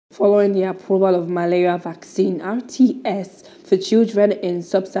Following the approval of malaria vaccine RTS for children in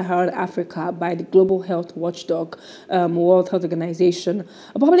sub-Saharan Africa by the global health watchdog World Health Organization,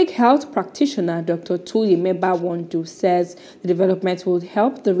 a public health practitioner, Dr. Tuyi Mebawondu, says the development will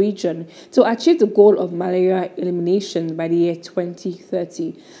help the region to achieve the goal of malaria elimination by the year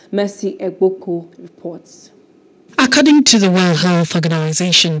 2030. Mosquirix reports. According to the World Health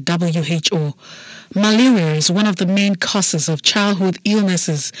Organization, WHO, malaria is one of the main causes of childhood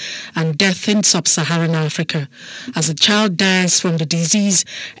illnesses and death in sub-Saharan Africa, as a child dies from the disease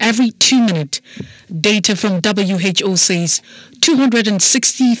every 2 minutes. Data from WHO says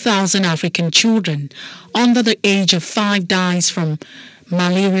 260,000 African children under the age of 5 dies from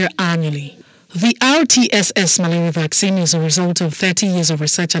malaria annually. The RTS malaria vaccine is a result of 30 years of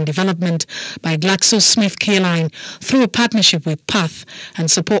research and development by GlaxoSmithKline through a partnership with PATH and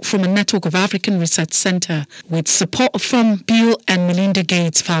support from a network of African Research Center with support from Bill and Melinda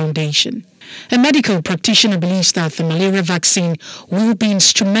Gates Foundation. A medical practitioner believes that the malaria vaccine will be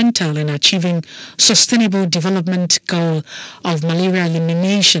instrumental in achieving sustainable development goal of malaria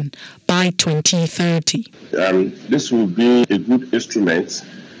elimination by 2030. This will be a good instrument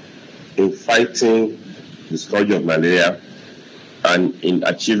in fighting the scourge of malaria and in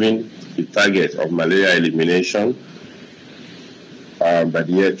achieving the target of malaria elimination by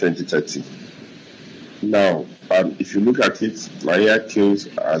the year 2030. Now, if you look at it, malaria kills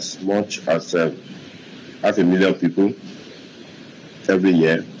as much as 500,000 people every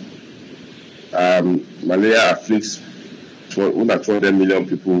year. Malaria afflicts 200 million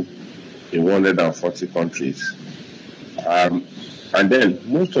people in 140 countries. And then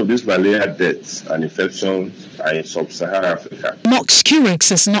most of these malaria deaths and infections are in sub-Saharan Africa.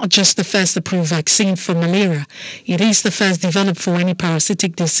 Mosquirix is not just the first approved vaccine for malaria. It is the first developed for any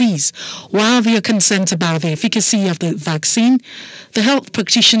parasitic disease. While they are concerned about the efficacy of the vaccine, the health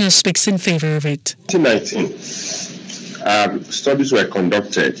practitioner speaks in favor of it. In 2019, studies were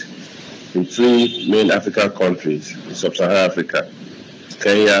conducted in 3 main African countries in sub-Saharan Africa: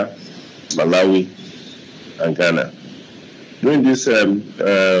 Kenya, Malawi, and Ghana. During these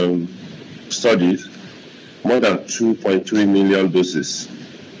studies, more than 2.3 million doses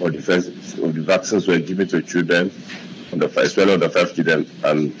of the vaccines were given to children, especially under 5 children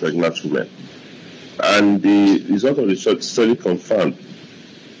and pregnant women. And the result of the study confirmed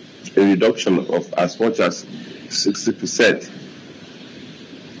a reduction of as much as 60%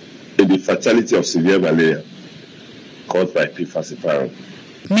 in the fatality of severe malaria caused by falciparum.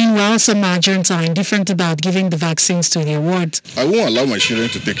 Meanwhile, some Nigerians are indifferent about giving the vaccines to their wards. I won't allow my children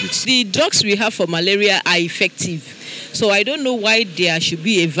to take it. The drugs we have for malaria are effective, so I don't know why there should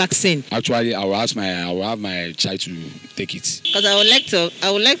be a vaccine. Actually, I will have my child to take it. Because I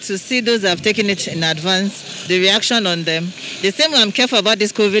would like to see those that have taken it in advance, the reaction on them. The same way I'm careful about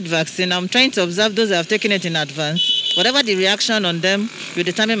this COVID vaccine, I'm trying to observe those that have taken it in advance. Whatever the reaction on them will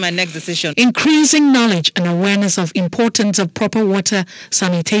determine my next decision. Increasing knowledge and awareness of importance of proper water,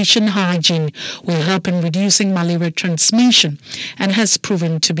 sanitation, hygiene will help in reducing malaria transmission and has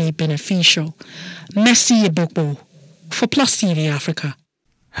proven to be beneficial. Mosquirix for Plus TV Africa.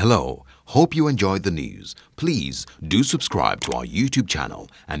 Hello, hope you enjoyed the news. Please do subscribe to our YouTube channel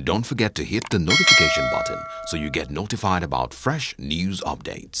and don't forget to hit the notification button so you get notified about fresh news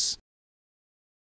updates.